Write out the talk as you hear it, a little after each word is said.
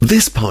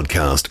This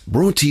podcast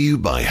brought to you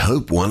by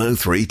Hope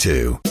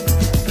 1032.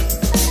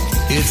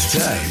 It's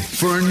time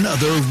for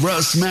another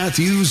Russ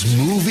Matthews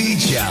Movie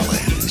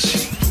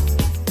Challenge.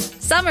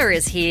 Summer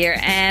is here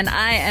and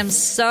I am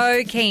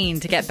so keen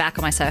to get back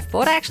on my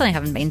surfboard. I actually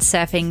haven't been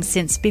surfing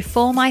since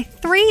before my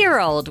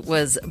 3-year-old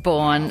was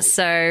born.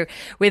 So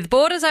with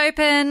borders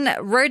open,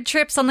 road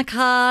trips on the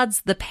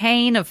cards, the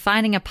pain of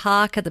finding a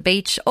park at the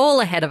beach all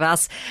ahead of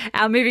us,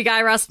 our movie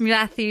guy Russ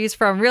Matthews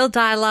from Real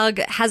Dialogue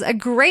has a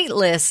great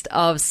list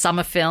of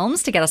summer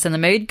films to get us in the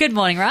mood. Good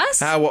morning,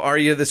 Russ. How are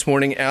you this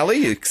morning, Allie?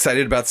 You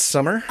excited about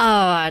summer?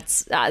 Oh,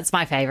 it's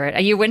my favorite.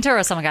 Are you a winter or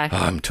a summer guy? Oh,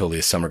 I'm totally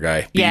a summer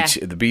guy. Yeah.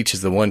 The beach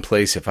is the one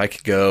place if I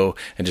could go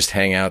and just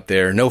hang out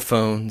there, no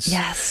phones,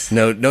 yes,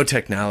 no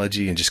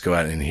technology, and just go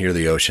out and hear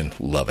the ocean.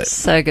 Love it.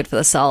 So good for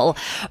the soul.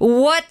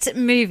 What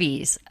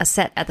movies are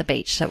set at the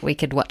beach that we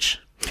could watch?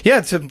 Yeah,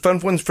 it's some fun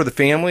ones for the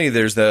family.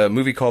 There's the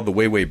movie called The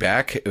Way, Way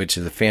Back, which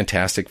is a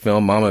fantastic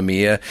film. Mamma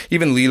Mia,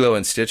 even Lilo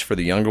and Stitch for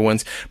the younger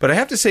ones. But I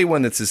have to say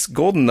one that's this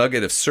golden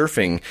nugget of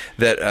surfing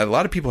that a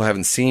lot of people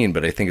haven't seen,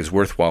 but I think is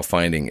worthwhile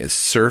finding is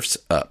Surf's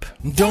Up.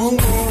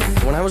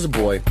 When I was a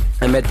boy,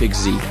 I met Big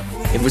Z.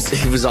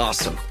 It was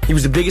awesome. He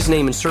was the biggest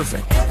name in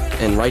surfing.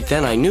 And right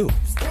then I knew,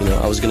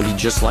 I was going to be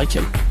just like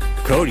him.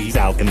 Cody's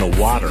out in the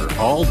water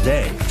all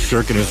day,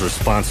 shirking his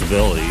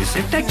responsibilities.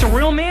 It takes a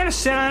real man to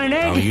sit on an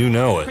egg. Oh, you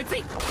know it.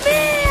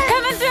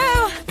 Coming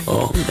through!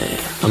 Oh, man,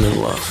 I'm in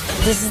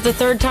love. This is the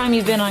third time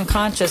you've been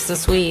unconscious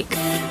this week.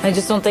 I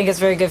just don't think it's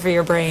very good for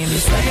your brain.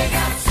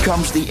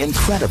 Comes the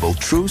incredible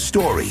true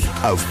story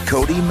of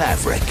Cody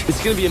Maverick.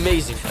 It's going to be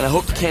amazing. And I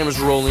hope the camera's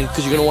rolling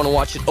because you're going to want to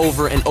watch it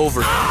over and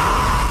over.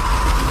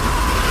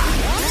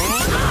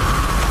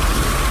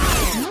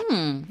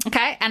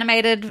 Okay,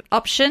 animated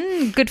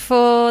option. Good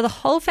for the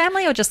whole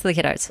family or just the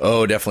kiddos?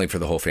 Oh, definitely for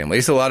the whole family.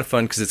 It's a lot of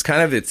fun because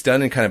it's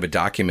done in kind of a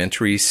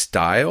documentary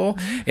style.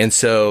 And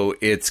so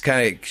it's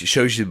kind of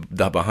shows you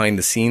the behind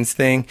the scenes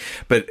thing.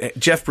 But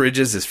Jeff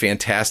Bridges is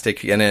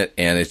fantastic in it.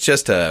 And it's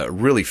just a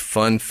really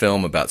fun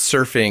film about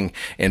surfing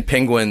and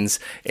penguins.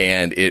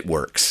 And it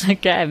works.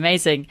 Okay,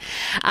 amazing.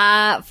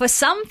 For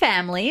some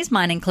families,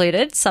 mine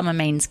included, summer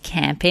means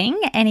camping.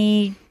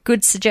 Any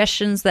good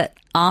suggestions that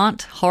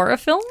aren't horror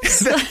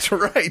films? That's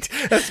right.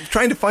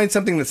 Trying to find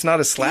something that's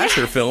not a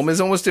slasher film is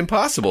almost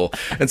impossible.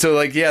 And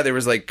so, there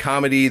was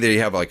comedy. They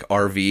have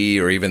RV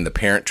or even The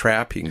Parent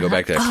Trap. You can go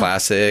back to a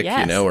classic,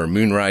 yes. Or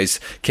Moonrise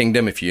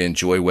Kingdom if you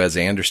enjoy Wes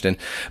Anderson.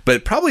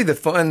 But probably the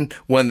fun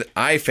one that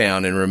I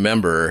found and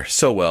remember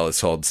so well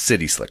is called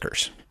City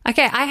Slickers.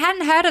 Okay, I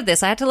hadn't heard of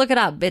this. I had to look it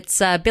up.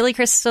 It's a Billy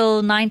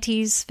Crystal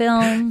 90s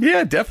film.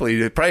 Yeah,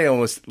 definitely. Probably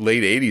almost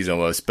late 80s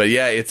almost. But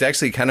yeah, it's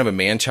actually kind of a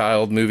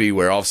man-child movie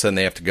where all of a sudden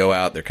they have to go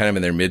out. They're kind of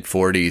in their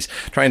mid-40s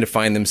trying to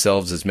find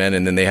themselves as men.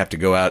 And then they have to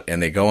go out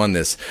and they go on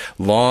this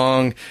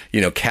long,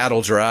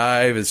 cattle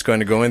drive. It's going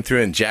to go in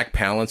through. And Jack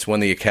Palance won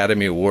the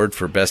Academy Award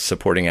for Best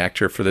Supporting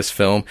Actor for this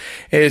film.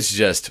 It's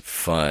just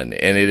fun.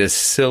 And it is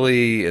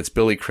silly. It's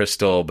Billy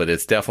Crystal, but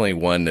it's definitely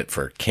one that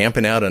for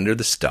camping out under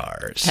the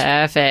stars.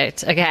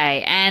 Perfect.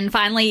 Okay, and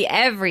finally,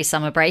 every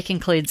summer break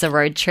includes a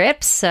road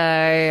trip. So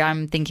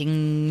I'm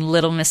thinking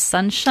Little Miss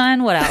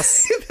Sunshine. What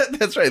else?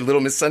 That's right,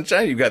 Little Miss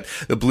Sunshine. You've got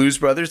the Blues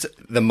Brothers.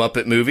 The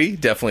Muppet Movie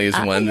definitely is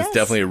one. Yes. That's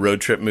definitely a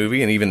road trip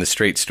movie, and even The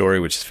Straight Story,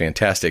 which is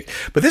fantastic.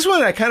 But this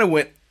one, I kind of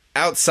went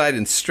outside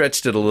and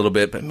stretched it a little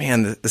bit, but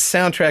man, the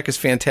soundtrack is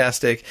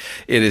fantastic.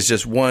 It is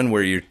just one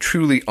where you're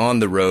truly on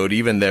the road,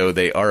 even though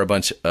they are a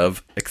bunch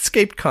of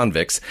escaped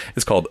convicts.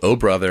 It's called Oh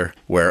Brother,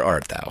 Where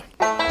Art Thou?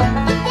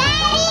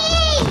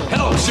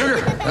 Hello,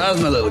 sugar.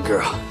 How's my little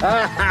girl?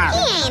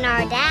 He ain't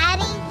our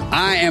daddy.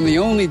 I am the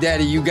only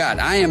daddy you got.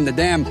 I am the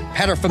damn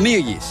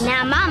paterfamilias.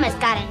 Now Mama's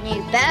got a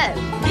new beau.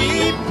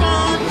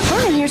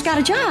 Vernon here's got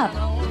a job.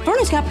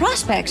 Vernon's got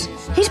prospects.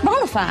 He's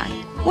bona fide.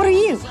 What are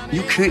you?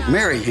 You can't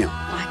marry him.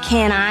 I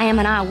can, I am,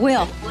 and I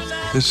will.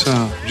 This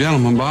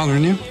gentleman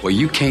bothering you? Well,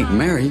 you can't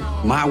marry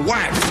my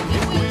wife.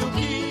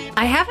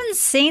 I haven't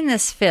seen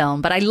this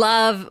film, but I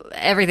love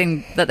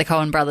everything that the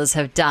Coen brothers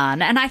have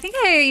done. And I think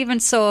I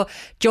even saw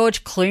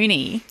George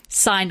Clooney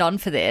signed on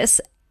for this,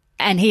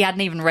 and he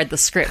hadn't even read the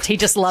script. He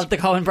just loved the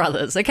Coen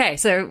brothers. Okay,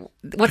 so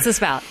what's this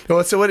about?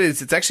 Well, so what it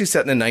is, it's actually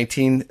set in the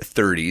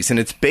 1930s, and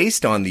it's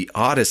based on the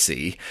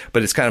Odyssey,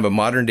 but it's kind of a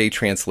modern-day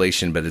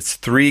translation, but it's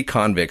 3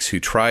 convicts who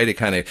try to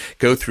kind of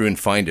go through and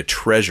find a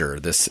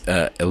treasure, this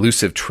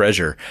elusive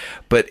treasure.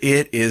 But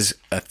it is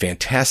a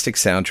fantastic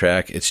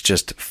soundtrack. It's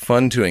just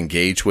fun to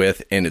engage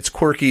with, and it's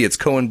quirky. It's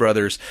Coen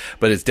brothers,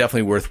 but it's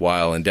definitely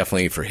worthwhile and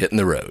definitely for hitting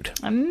the road.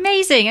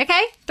 Amazing.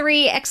 Okay,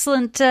 3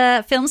 excellent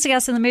films to get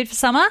us in the mood for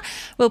summer.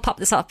 We'll pop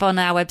this up on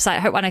our website,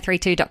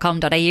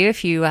 hope1032.com.au,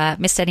 if you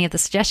missed any of the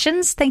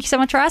suggestions. Thank you so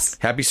much, Russ.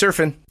 Happy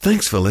surfing.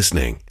 Thanks for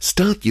listening.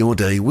 Start your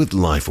day with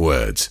life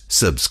words.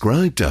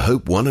 Subscribe to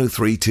Hope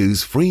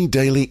 1032's free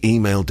daily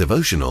email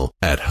devotional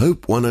at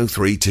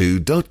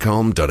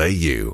hope1032.com.au.